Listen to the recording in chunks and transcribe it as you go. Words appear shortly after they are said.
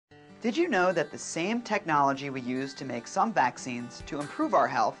Did you know that the same technology we use to make some vaccines to improve our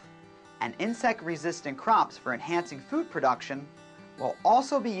health and insect-resistant crops for enhancing food production will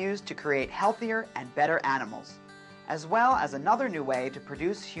also be used to create healthier and better animals, as well as another new way to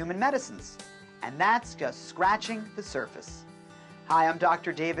produce human medicines, and that's just scratching the surface. Hi, I'm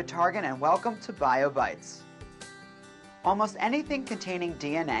Dr. David Targan, and welcome to BioBytes. Almost anything containing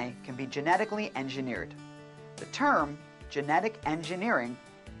DNA can be genetically engineered. The term genetic engineering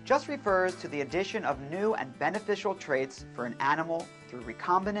just refers to the addition of new and beneficial traits for an animal through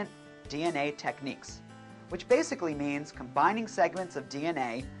recombinant DNA techniques, which basically means combining segments of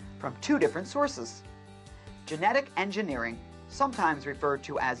DNA from two different sources. Genetic engineering, sometimes referred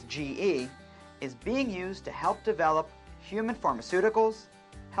to as GE, is being used to help develop human pharmaceuticals,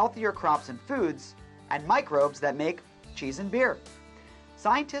 healthier crops and foods, and microbes that make cheese and beer.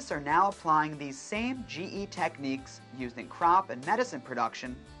 Scientists are now applying these same GE techniques used in crop and medicine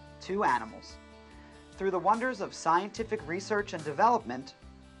production to animals. Through the wonders of scientific research and development,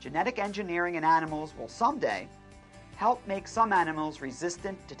 genetic engineering in animals will someday help make some animals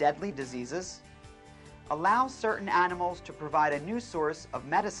resistant to deadly diseases, allow certain animals to provide a new source of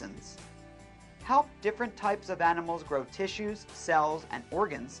medicines, help different types of animals grow tissues, cells, and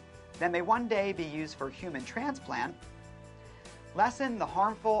organs that may one day be used for human transplant, lessen the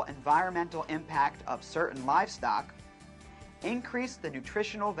harmful environmental impact of certain livestock, increase the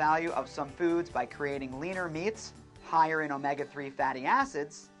nutritional value of some foods by creating leaner meats, higher in omega-3 fatty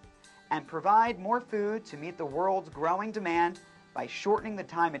acids, and provide more food to meet the world's growing demand by shortening the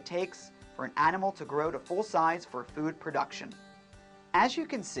time it takes for an animal to grow to full size for food production. As you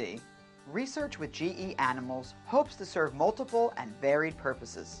can see, research with GE animals hopes to serve multiple and varied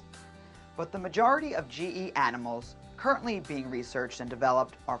purposes. But the majority of GE animals currently being researched and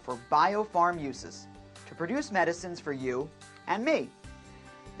developed are for biopharm uses, to produce medicines for you and me.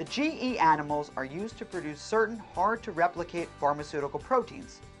 The GE animals are used to produce certain hard-to-replicate pharmaceutical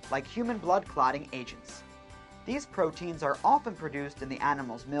proteins, like human blood clotting agents. These proteins are often produced in the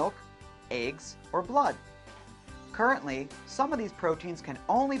animal's milk, eggs, or blood. Currently, some of these proteins can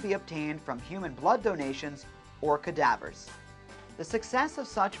only be obtained from human blood donations or cadavers. The success of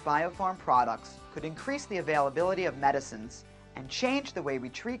such biopharm products could increase the availability of medicines and change the way we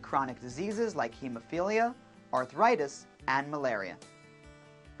treat chronic diseases like hemophilia, arthritis, and malaria.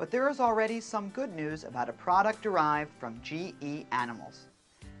 But there is already some good news about a product derived from GE animals.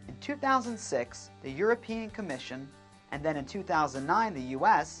 In 2006, the European Commission, and then in 2009 the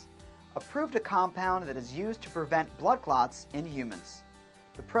US, approved a compound that is used to prevent blood clots in humans.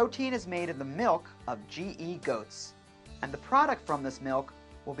 The protein is made in the milk of GE goats, and the product from this milk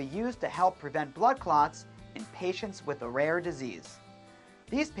will be used to help prevent blood clots in patients with a rare disease.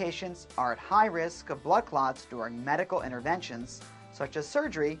 These patients are at high risk of blood clots during medical interventions, such as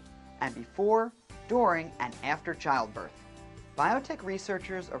surgery, and before, during, and after childbirth. Biotech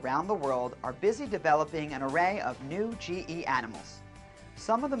researchers around the world are busy developing an array of new GE animals.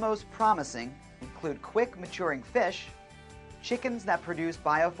 Some of the most promising include quick maturing fish, chickens that produce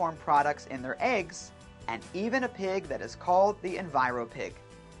biopharm products in their eggs, and even a pig that is called the EnviroPig.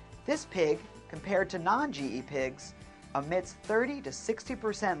 This pig, compared to non-GE pigs, emits 30 to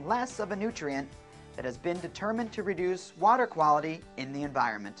 60% less of a nutrient that has been determined to reduce water quality in the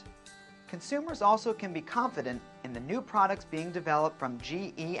environment. Consumers also can be confident in the new products being developed from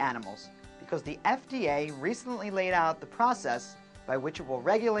GE animals because the FDA recently laid out the process by which it will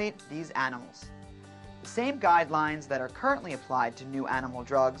regulate these animals. The same guidelines that are currently applied to new animal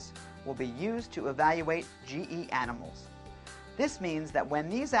drugs will be used to evaluate GE animals. This means that when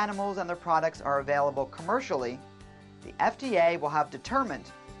these animals and their products are available commercially, the FDA will have determined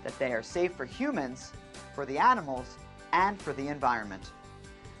that they are safe for humans, for the animals, and for the environment.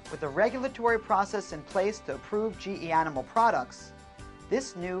 With a regulatory process in place to approve GE animal products,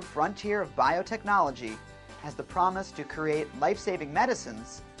 this new frontier of biotechnology has the promise to create life-saving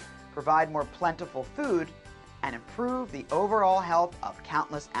medicines, provide more plentiful food, and improve the overall health of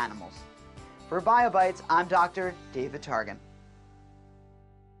countless animals. For BioBytes, I'm Dr. David Targan.